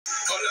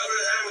All I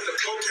ever had was the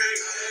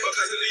cocaine. My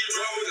cousin Lee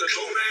roll with the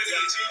dope man.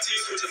 Got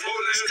GTs with the four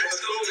lanes. On the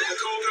stove with the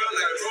coke gun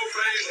like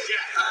propane.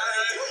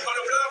 On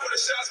the block where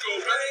the shots go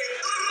bang.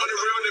 On the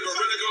real nigga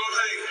really gon'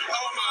 hang.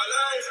 All my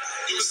life,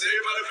 you was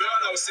saved by the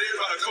bell, I was saved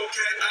by the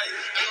cocaine. Ayy,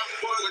 young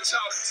boy with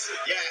chops.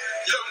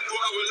 Young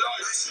boy with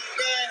lawyers.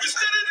 We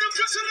stand in the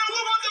kitchen and we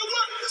want the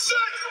work.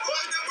 Shit,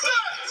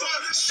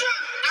 shit.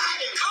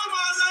 All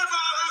my life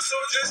I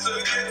hustle just to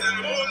get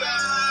that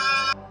moolah.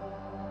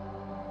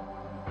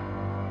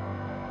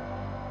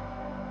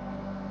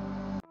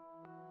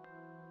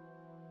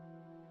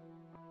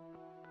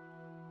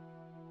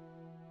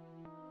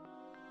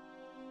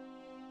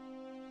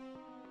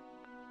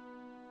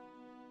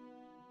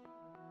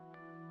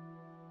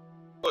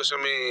 I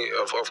mean,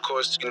 of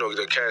course, you know,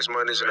 the Cash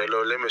Moneys and the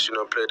Low Limits, you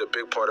know, played a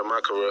big part of my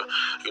career.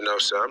 You know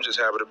what I'm saying? I'm just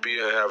happy to be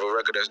here and have a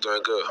record that's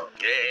doing good.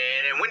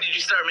 Yeah, and when did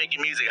you start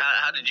making music?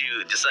 How did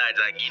you decide,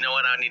 like, you know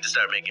what, I need to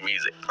start making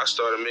music? I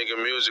started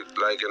making music,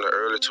 like, in the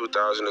early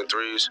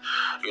 2003s.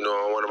 You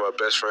know, one of my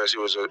best friends,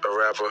 he was a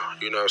rapper,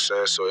 you know what I'm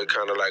saying? So it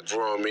kind of, like, grew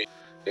on me.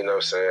 You know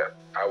what I'm saying?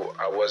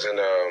 I wasn't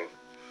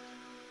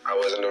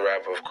a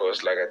rapper, of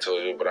course, like I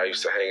told you, but I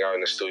used to hang out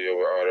in the studio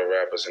with all the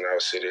rappers in our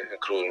city,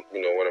 including,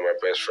 you know, one of my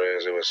best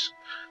friends. It was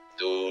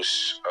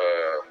Deuce,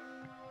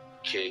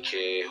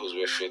 KK, who's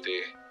with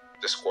 50,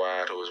 The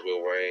Squad, who was with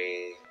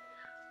Wayne,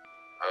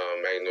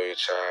 Magnolia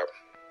Chop,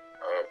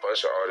 a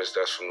bunch of artists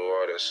that's from New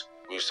Orleans.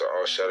 We used to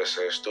all share the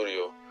same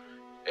studio,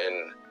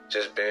 and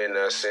just being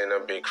there, seeing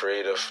them be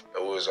creative,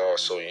 and we was all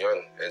so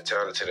young and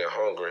talented and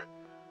hungry,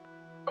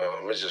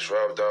 it just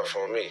rubbed off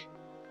on me.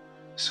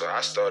 So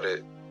I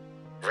started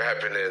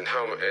rapping and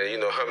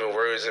humming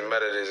words and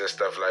melodies and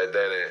stuff like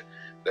that, and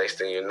next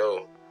thing you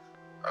know,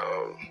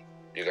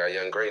 you got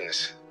Young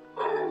Greatness.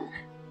 You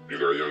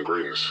got Young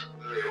Greatness.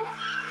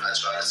 I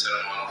try to tell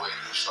them on the way,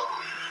 fuck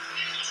with me.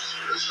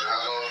 Listen,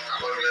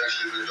 how long you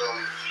actually been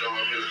doing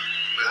music?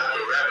 Man,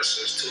 I've been rapping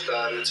since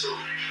 2002.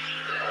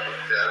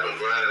 I've been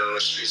grinding on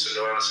the streets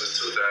of New Orleans since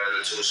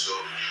 2002, so,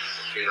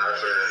 you know,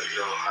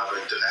 I've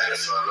been at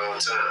it for a long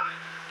time,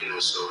 you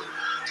know, so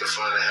to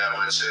finally have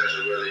my chance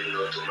to really, you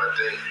know, do my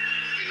thing,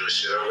 you know,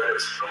 shit, I'm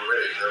ready,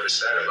 you know, I'm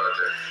excited about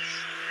that.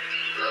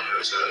 You know what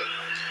I'm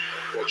saying?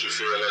 What you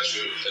feel that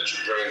you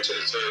bring to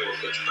the table,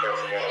 that you come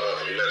from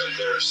a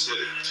legendary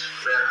city?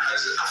 Man, I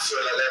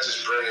feel like that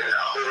just bringing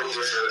a whole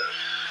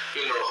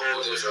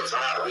different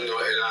vibe, you know,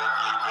 and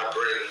I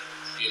bring,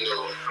 you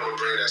know, I'm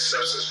gonna bring that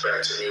substance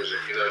back to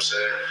music, you know what I'm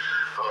saying?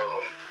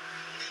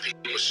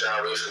 People shy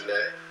away from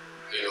that,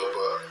 you know,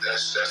 but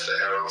that's the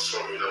era I'm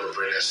from, you know, I'm gonna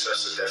bring that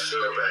substance, that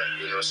feel back,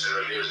 you know what I'm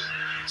saying, the music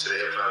to the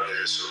hip hop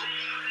game. So,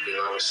 you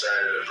know, I'm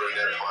excited to bring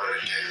that part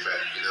of the game back,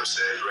 you know what I'm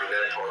saying, bring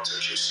that part to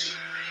QC.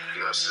 You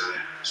know what I'm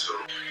saying? So,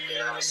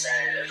 you know, I'm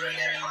excited to bring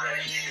that part of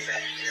the game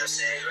back. You know what I'm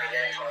saying? Bring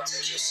that part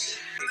to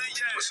QC.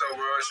 What's up,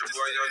 world? It's your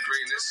boy Young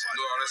Greatness,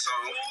 New Orleans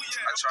home.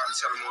 I tried to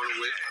tell them on the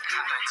way. May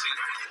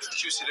 19th,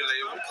 QC the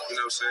label. You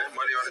know what I'm saying?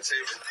 Money on the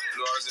table.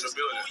 New Orleans in the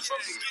building.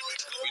 Fuck with me.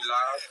 We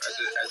live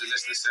at the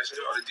listening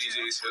session. All the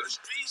DJs here.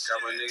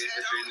 Got my nigga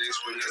J Nix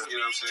with me. You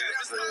know what I'm saying?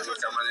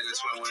 Got my nigga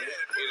Twin with me.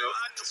 You know.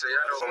 So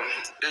y'all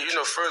know. You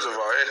know, first of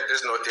all,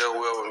 there's no ill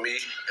will with me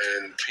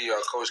and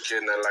PR Coach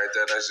Kid, nothing like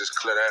that. Let's just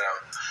clear that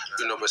out.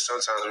 You know, but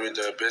sometimes when we're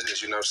doing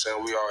business, you know what I'm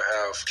saying, we all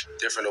have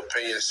different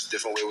opinions,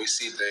 different way we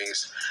see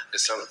things.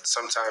 And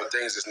sometimes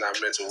things is not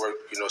meant to work.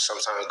 You know,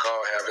 sometimes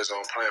God have his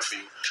own plan for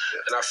you.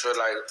 And I feel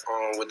like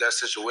with that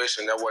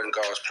situation, that wasn't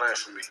God's plan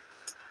for me.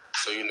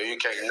 So, you know, you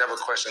can't never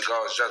question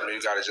God's judgment.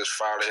 You got to just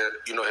follow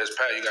his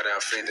path. You got to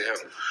have faith in him.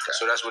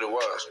 So that's what it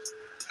was.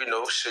 You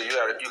know, shit, you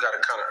got to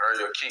kind of earn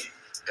your keep.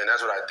 And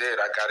that's what I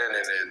did. I got in,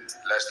 and in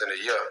less than a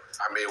year,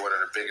 I made one of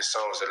the biggest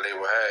songs that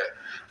label had.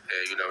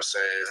 And, you know what I'm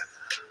saying,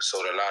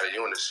 sold a lot of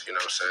units, you know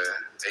what I'm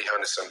saying,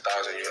 800-some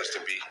thousand units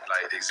to be,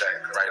 like,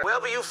 exact, right?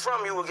 Wherever you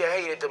from, you will get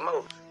hated the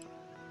most.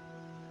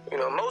 You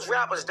know, most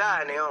rappers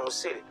die in their own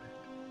city.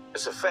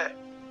 It's a fact.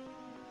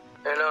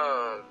 And,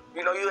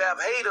 you know, you have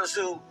haters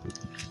who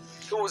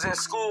was in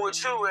school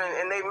with you,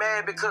 and they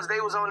mad because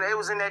they was in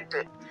that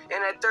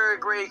third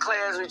grade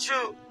class with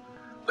you,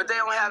 but they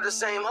don't have the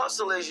same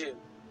hustle as you.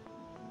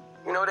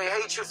 You know, they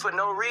hate you for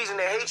no reason.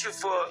 They hate you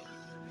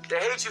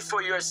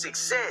for your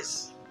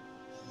success.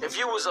 If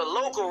you was a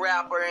local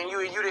rapper and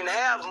you didn't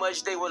have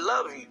much, they would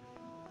love you.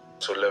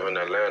 So live in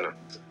Atlanta,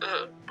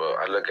 but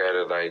I look at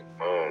it like,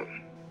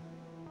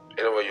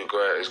 anywhere you go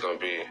at, it's gonna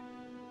be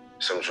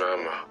some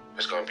drama.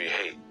 It's gonna be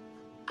hate,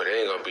 but it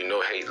ain't gonna be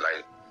no hate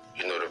like,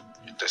 you know,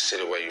 the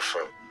city where you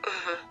from.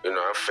 You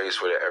know, I'm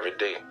faced with it every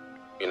day.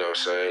 You know what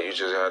I'm saying? You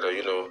just gotta,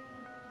 you know,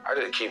 I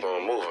just keep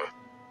on moving.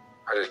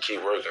 I just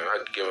keep working. I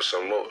give them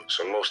some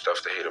more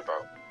stuff to hate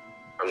about.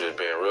 I'm just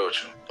being real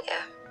with you.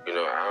 Yeah. You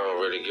know, I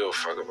don't really give a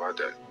fuck about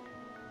that.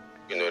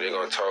 You know, they're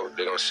gonna talk,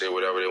 they're gonna say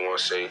whatever they want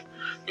to say.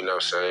 You know what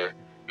I'm saying?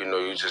 You know,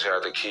 you just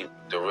have to keep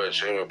the real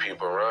genuine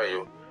people around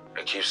you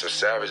and keep some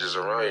savages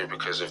around you,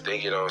 because if they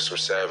get on some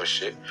savage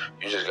shit,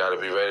 you just gotta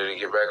be ready to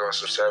get back on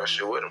some savage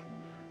shit with them.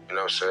 You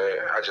know what I'm saying?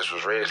 I just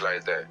was raised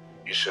like that.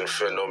 You shouldn't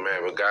fear no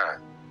man but God.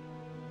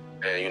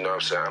 And you know what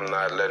I'm saying, I'm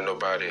not letting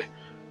nobody,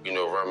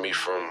 run me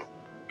from,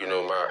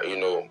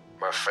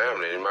 my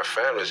family. And my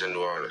family's in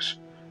New Orleans.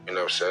 You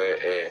know what I'm saying?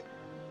 And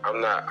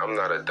I'm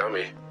not a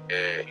dummy,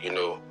 and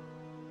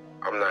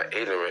I'm not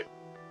ignorant.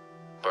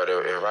 But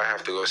if I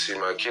have to go see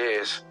my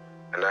kids,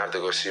 and I have to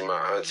go see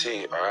my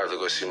auntie, or I have to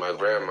go see my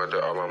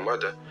grandmother or my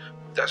mother,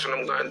 that's what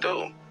I'm gonna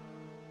do.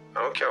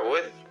 I don't care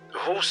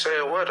who's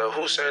saying what or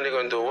who's saying they're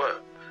gonna do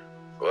what.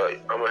 Well,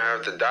 I'm gonna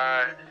have to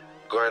die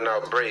going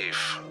out brave,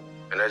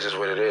 and that's just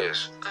what it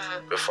is.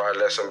 Before I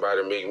let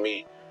somebody make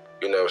me,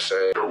 you know what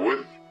I'm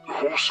saying?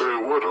 Who's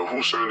saying what or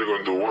who's saying they're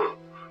gonna do what?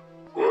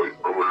 Well,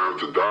 I'm gonna have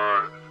to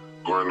die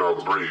going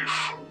out brave.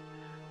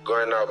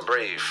 Going out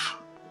brave,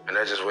 and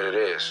that's just what it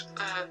is.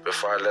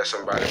 Before I let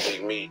somebody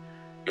make me,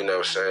 you know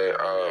what I'm saying,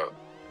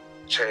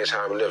 change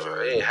how I'm living.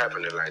 It ain't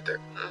happening like that.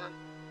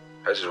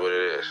 That's just what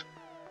it is.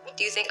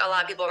 Do you think a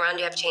lot of people around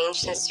you have changed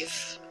since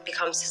you've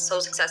become so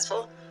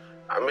successful?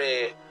 I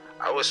mean,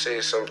 I would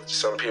say some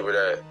people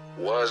that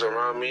was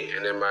around me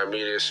and in my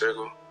immediate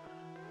circle,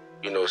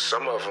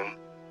 some of them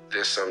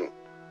did some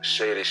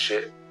shady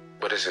shit,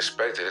 but it's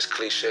expected. It's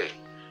cliche.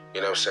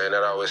 You know what I'm saying?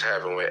 That always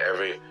happens when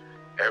every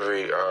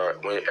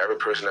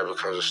person that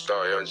becomes a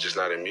star, it's just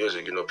not in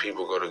music.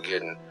 People go to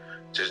getting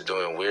just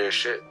doing weird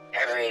shit.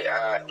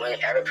 When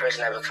every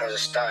person that becomes a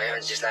star,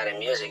 it's just not in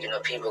music.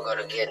 People go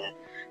to getting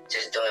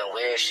just doing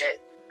weird shit.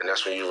 And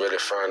that's when you really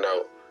find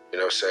out,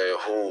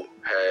 who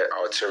had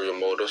ulterior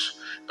motives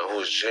and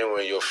who's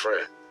genuine your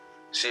friend.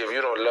 See, if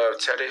you don't love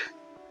Teddy,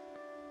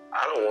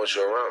 I don't want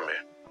you around me.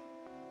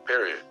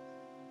 Period.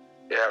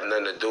 It have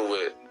nothing to do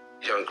with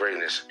Young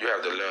Greatness. You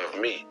have to love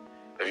me.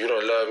 If you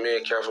don't love me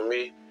and care for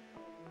me,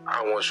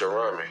 I don't want you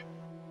around me.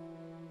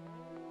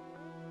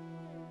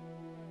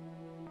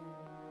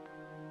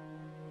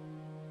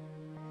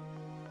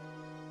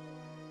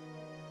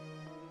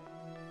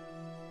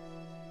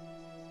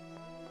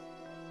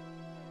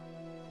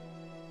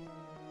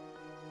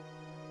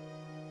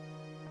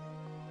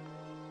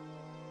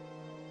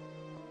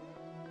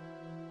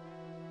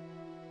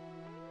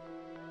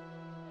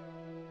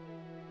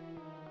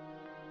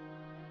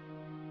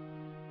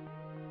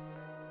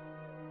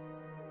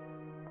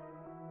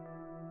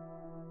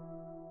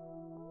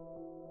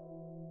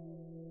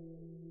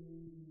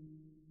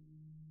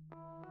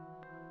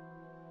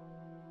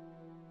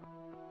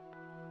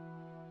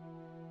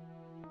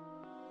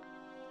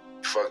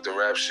 Fuck the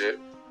rap shit,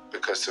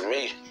 because to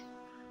me,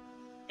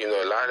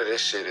 a lot of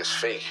this shit is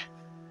fake.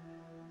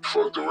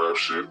 Fuck the rap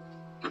shit,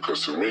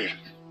 because to me,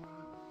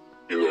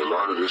 a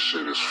lot of this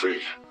shit is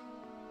fake.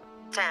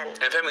 10.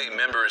 And family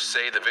members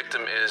say the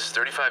victim is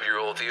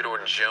 35-year-old Theodore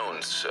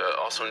Jones,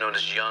 also known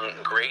as Young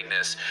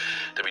Greatness.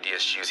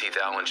 WDSU's Heath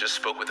Allen just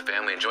spoke with the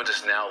family and joins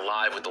us now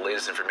live with the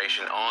latest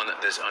information on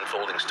this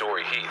unfolding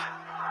story. Heath.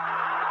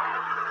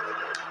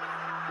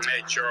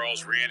 Hey,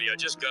 Charles, Randy, I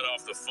just got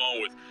off the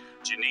phone with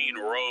Janine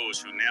Rose,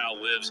 who now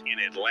lives in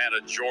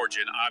Atlanta, Georgia,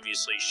 and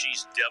obviously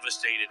she's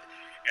devastated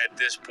at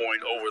this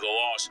point over the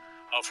loss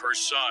of her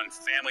son.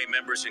 Family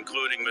members,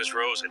 including Ms.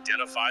 Rose,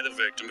 identify the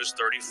victim as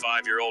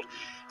 35-year-old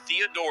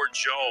Theodore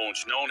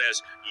Jones, known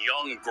as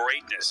Young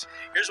Greatness.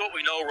 Here's what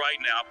we know right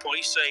now.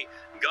 Police say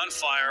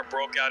gunfire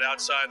broke out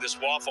outside this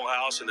Waffle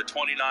House in the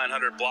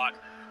 2900 block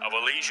of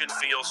Elysian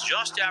Fields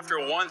just after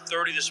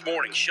 1:30 this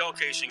morning. Shell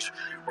casings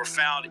were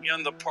found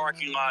in the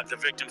parking lot the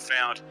victim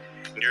found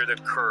near the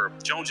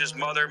curb. Jones's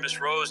mother,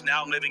 Miss Rose,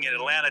 now living in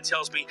Atlanta,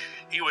 tells me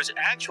he was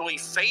actually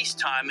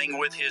FaceTiming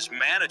with his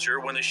manager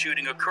when the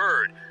shooting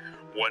occurred.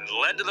 What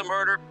led to the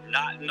murder,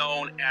 not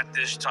known at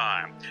this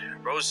time.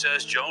 Rose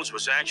says Jones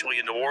was actually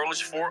in New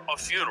Orleans for a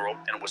funeral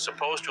and was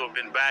supposed to have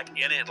been back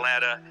in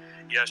Atlanta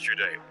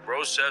yesterday.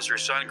 Rose says her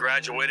son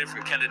graduated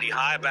from Kennedy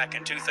High back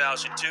in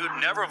 2002,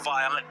 never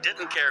violent,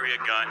 didn't carry a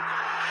gun,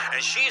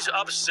 and she's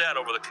upset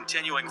over the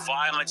continuing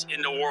violence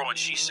in New Orleans.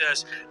 She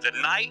says the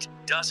night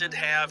doesn't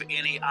have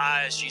any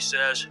eyes. She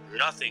says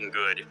nothing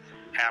good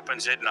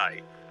happens at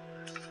night.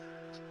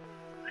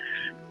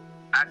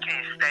 I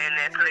can't stand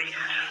that place.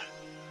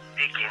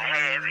 They can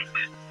have it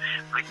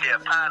with their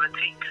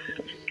politics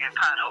and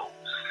potholes.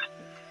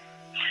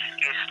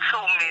 It's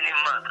too many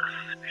mothers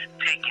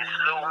taking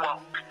slow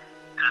walks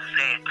to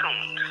sad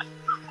tunes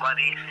while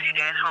they sit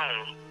at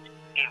home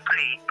and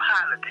play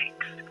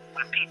politics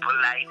with people's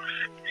lives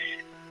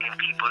and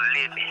people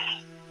living.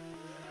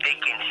 They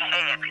can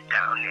have it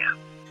down there.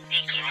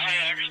 They can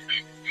have it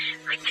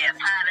with their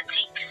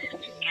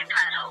politics and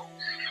potholes.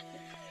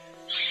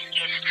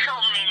 It's too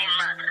many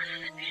mothers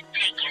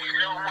taking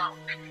slow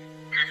walks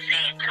to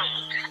sad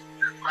tunes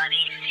while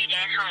they sit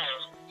at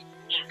home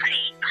and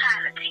play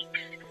politics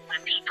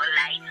with people's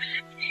lives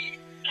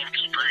and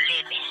people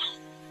living.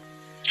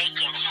 They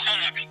can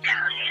have it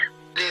down there.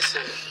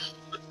 Listen,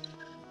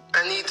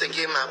 I need to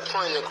get my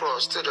point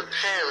across to the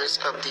parents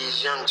of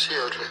these young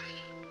children.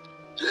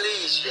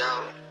 Please,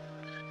 y'all,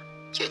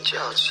 get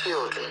y'all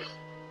children.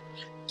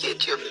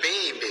 Get your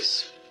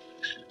babies.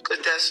 Because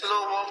that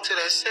slow walk to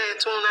that sad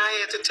tune I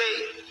had to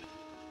take,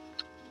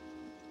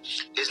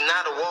 it's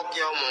not a walk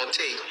y'all want to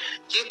take.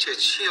 Get your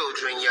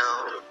children,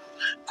 y'all.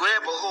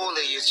 grab a hold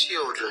of your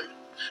children,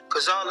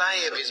 because all I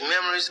have is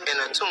memories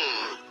and a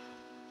tomb.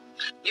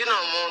 You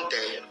don't want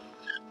that.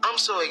 I'm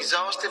so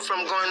exhausted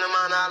from going to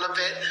Mount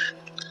Olivet.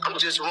 I'm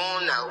just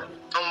worn out.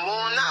 I'm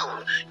worn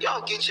out.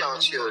 Y'all get y'all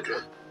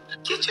children.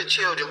 Get your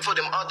children for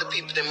them other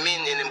people, the men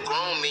and them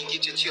grown men,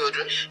 get your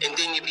children, and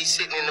then you be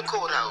sitting in the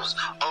courthouse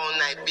all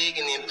night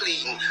begging and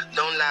pleading,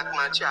 don't lock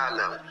my child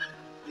up.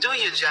 Do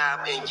your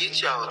job and get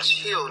y'all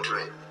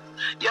children.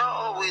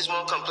 Y'all always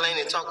want to complain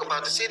and talk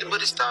about the city, but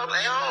it starts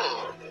at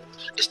home.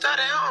 It starts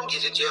at home.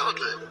 Get your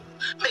children.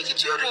 Make your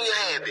children your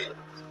habit.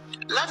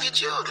 Love your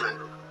children.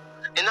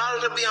 In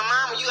order to be a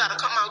mama, you got to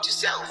come out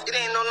yourself. It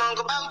ain't no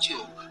longer about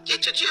you.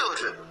 Get your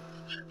children.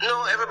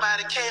 No,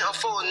 everybody can't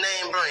afford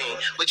name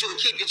brand, but you can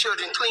keep your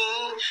children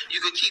clean.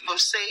 You can keep them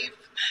safe.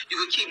 You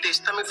can keep their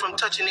stomach from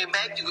touching their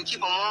back. You can keep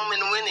them warm in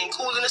the winter and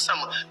cool in the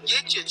summer.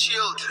 Get your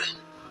children.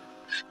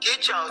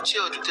 Get y'all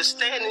children. Because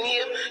standing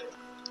here,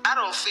 I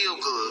don't feel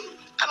good.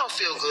 I don't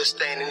feel good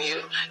standing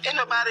here. Ain't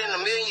nobody in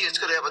a million years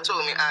could have ever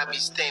told me I'd be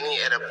standing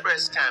here at a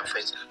press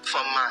conference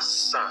for my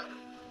son.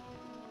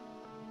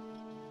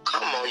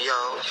 Come on,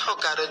 y'all.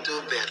 Y'all gotta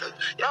do better.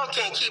 Y'all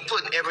can't keep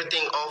putting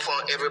everything off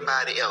on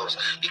everybody else.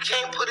 You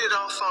can't put it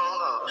off on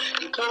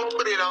her. You can't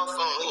put it off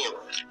on him.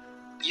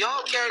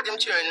 Y'all carried them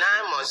children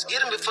 9 months.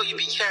 Get them before you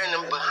be carrying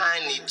them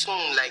behind the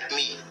tomb like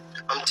me.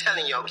 I'm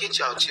telling y'all, get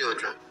y'all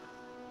children.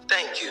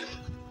 Thank you.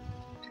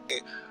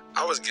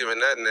 I was given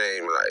that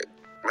name, like,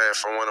 man,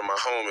 from one of my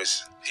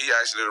homies. He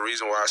actually the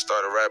reason why I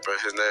started rapping.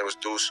 His name was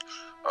Deuce.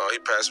 He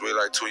passed away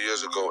like 2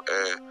 years ago.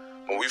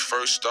 And when he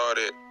first,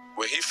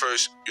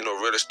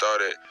 really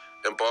started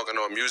embarking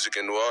on music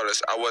in New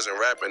Orleans, I wasn't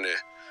rapping there,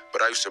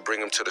 but I used to bring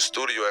him to the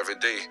studio every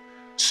day.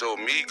 So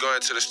me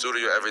going to the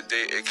studio every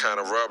day, it kind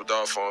of rubbed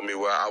off on me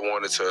where I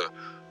wanted to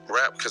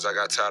rap because I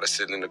got tired of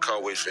sitting in the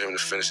car waiting for him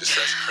to finish his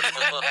session.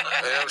 You know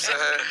what I'm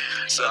saying?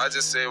 So I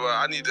just say, well,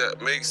 I need to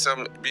make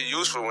something be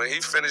useful. When he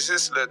finished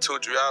his little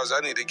 2-3 hours,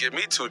 I need to get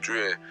me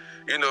 2-3 in.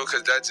 You know,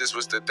 because that just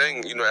was the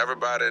thing. You know,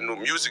 everybody in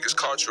music is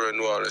culture in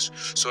New Orleans.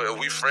 So if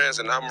we friends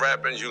and I'm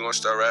rapping, you're going to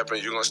start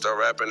rapping, you're going to start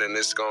rapping, and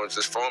it's going to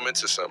just form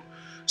into something.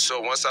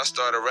 So once I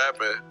started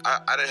rapping,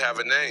 I didn't have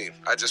a name.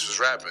 I just was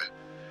rapping.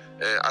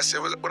 And I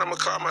said, what I'm going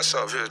to call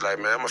myself? He was like,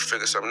 man, I'm going to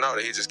figure something out.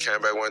 And he just came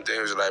back one day.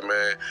 He was like,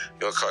 man,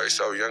 you're going to call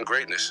yourself Young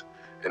Greatness.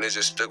 And it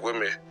just stuck with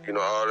me, you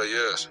know, all the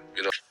years.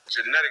 You know,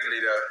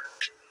 genetically,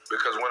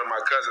 because one of my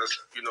cousins,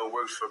 you know,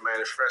 worked for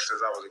Manifest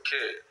since I was a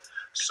kid.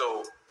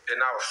 So in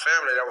our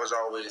family, that was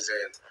always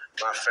in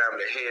my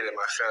family head and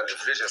my family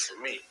vision for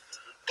me.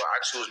 But I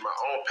choose my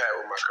own path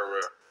with my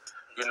career.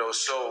 You know,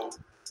 so,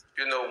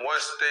 you know,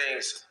 once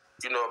things,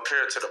 you know,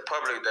 appeared to the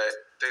public that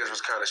things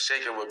was kind of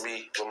shaking with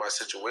me, with my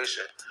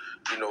situation,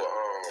 you know,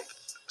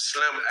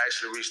 Slim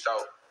actually reached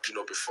out, you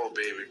know, before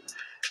Baby,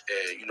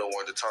 and, you know,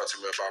 wanted to talk to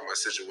me about my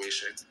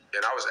situation.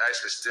 And I was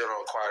actually still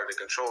on Quality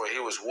Control, and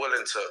he was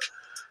willing to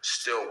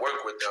still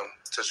work with them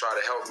to try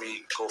to help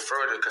me go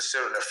further,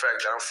 considering the fact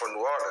that I'm from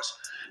New Orleans,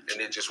 and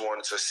they just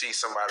wanted to see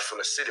somebody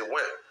from the city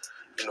win.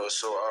 You know,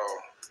 so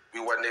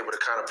we wasn't able to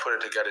kind of put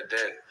it together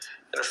then.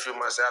 And a few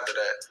months after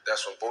that,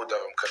 that's when both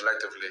of them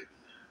collectively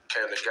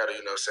came together,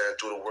 you know what I'm saying,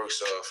 through the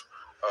works of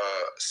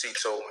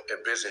Cito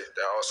and Busy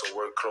that also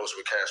worked close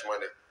with Cash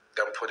Money.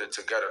 Them put it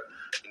together,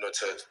 you know,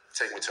 to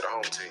take me to the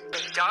home team.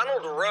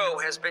 Donald Rowe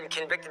has been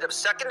convicted of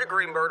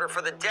second-degree murder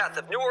for the death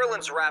of New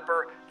Orleans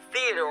rapper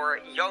Theodore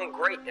Young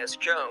Greatness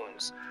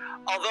Jones.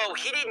 Although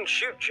he didn't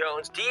shoot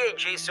Jones, DA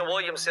Jason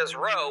Williams says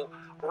Rowe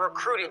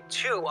recruited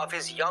 2 of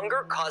his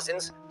younger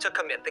cousins to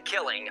commit the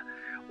killing.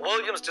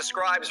 Williams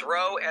describes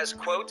Rowe as,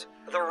 quote,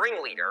 the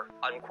ringleader,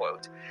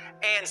 unquote,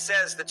 and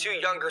says the 2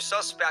 younger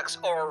suspects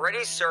are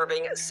already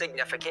serving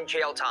significant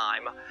jail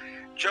time.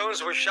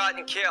 Jones was shot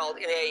and killed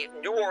in a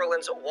New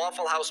Orleans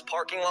Waffle House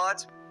parking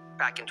lot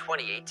back in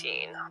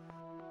 2018.